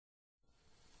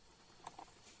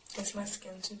Is my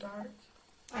skin too dark?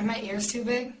 Are my ears too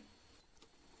big?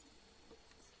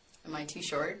 Am I too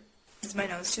short? Is my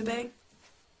nose too big?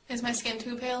 Is my skin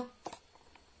too pale?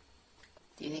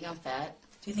 Do you think I'm fat?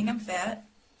 Do you think I'm fat?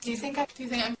 Do you think I'm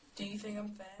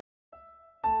fat?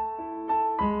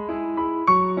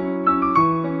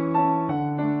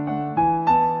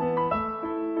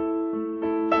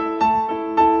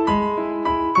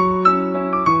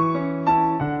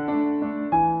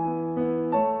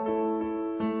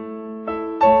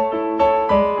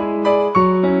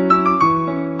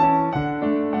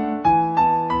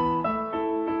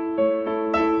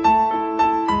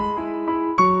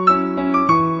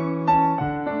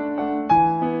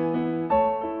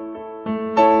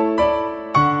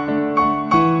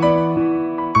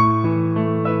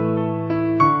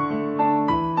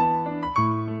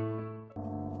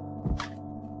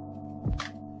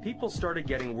 People started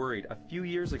getting worried a few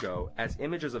years ago as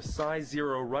images of size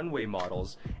 0 runway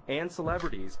models and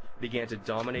celebrities began to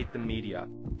dominate the media.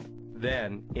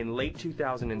 Then, in late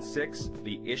 2006,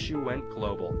 the issue went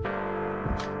global.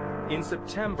 In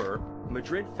September,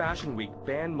 Madrid Fashion Week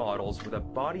banned models with a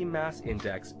body mass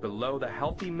index below the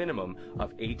healthy minimum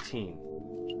of 18.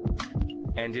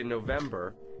 And in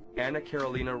November, Ana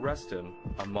Carolina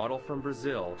Reston, a model from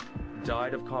Brazil,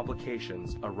 died of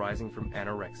complications arising from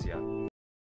anorexia.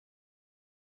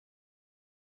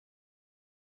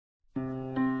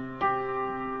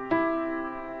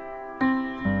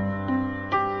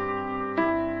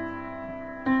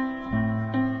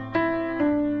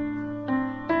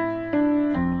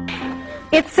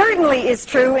 It certainly is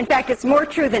true, in fact it's more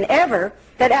true than ever,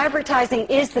 that advertising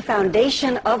is the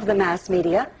foundation of the mass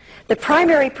media. The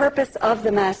primary purpose of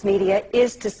the mass media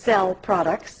is to sell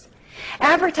products.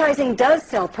 Advertising does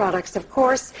sell products, of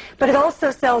course, but it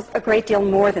also sells a great deal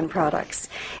more than products.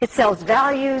 It sells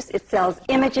values, it sells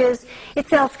images, it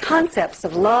sells concepts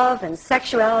of love and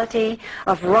sexuality,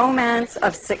 of romance,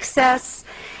 of success,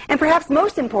 and perhaps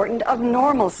most important, of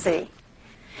normalcy.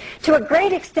 To a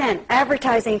great extent,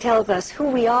 advertising tells us who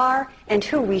we are and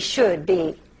who we should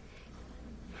be.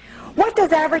 What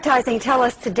does advertising tell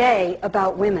us today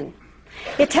about women?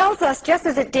 It tells us, just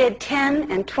as it did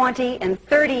 10 and 20 and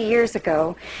 30 years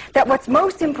ago, that what's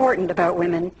most important about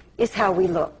women is how we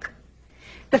look.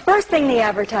 The first thing the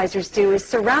advertisers do is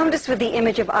surround us with the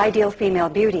image of ideal female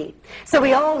beauty. So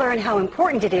we all learn how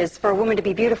important it is for a woman to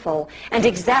be beautiful and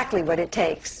exactly what it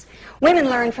takes. Women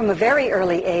learn from a very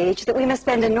early age that we must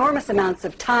spend enormous amounts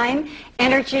of time,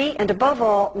 energy, and above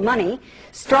all, money,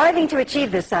 striving to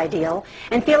achieve this ideal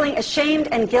and feeling ashamed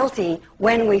and guilty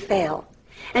when we fail.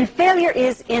 And failure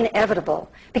is inevitable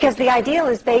because the ideal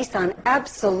is based on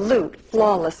absolute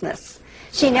flawlessness.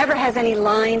 She never has any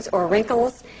lines or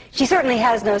wrinkles. She certainly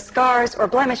has no scars or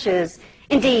blemishes.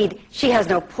 Indeed, she has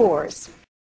no pores.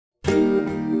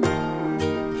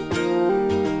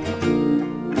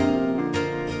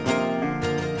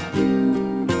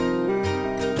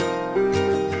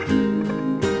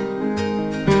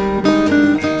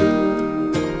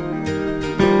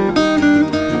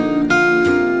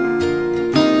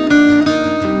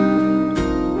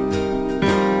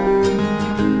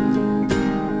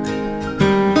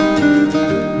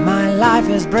 Life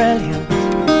is brilliant.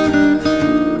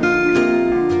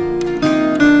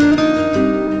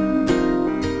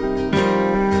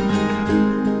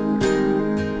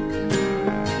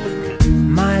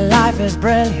 My life is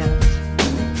brilliant.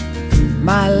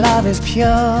 My love is pure.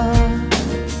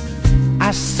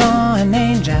 I saw an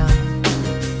angel,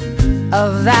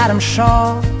 of that I'm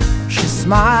sure. She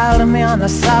smiled at me on the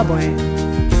subway.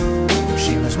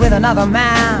 She was with another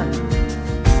man,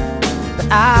 but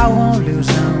I won't lose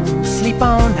no sleep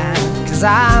on that, 'cause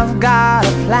I've got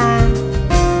a plan.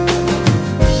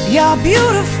 You're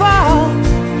beautiful.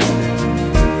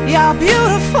 You're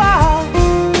beautiful.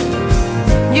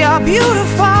 You're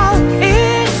beautiful.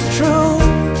 It's true.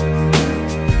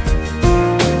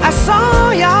 I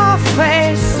saw your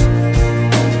face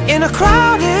in a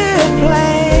crowded place.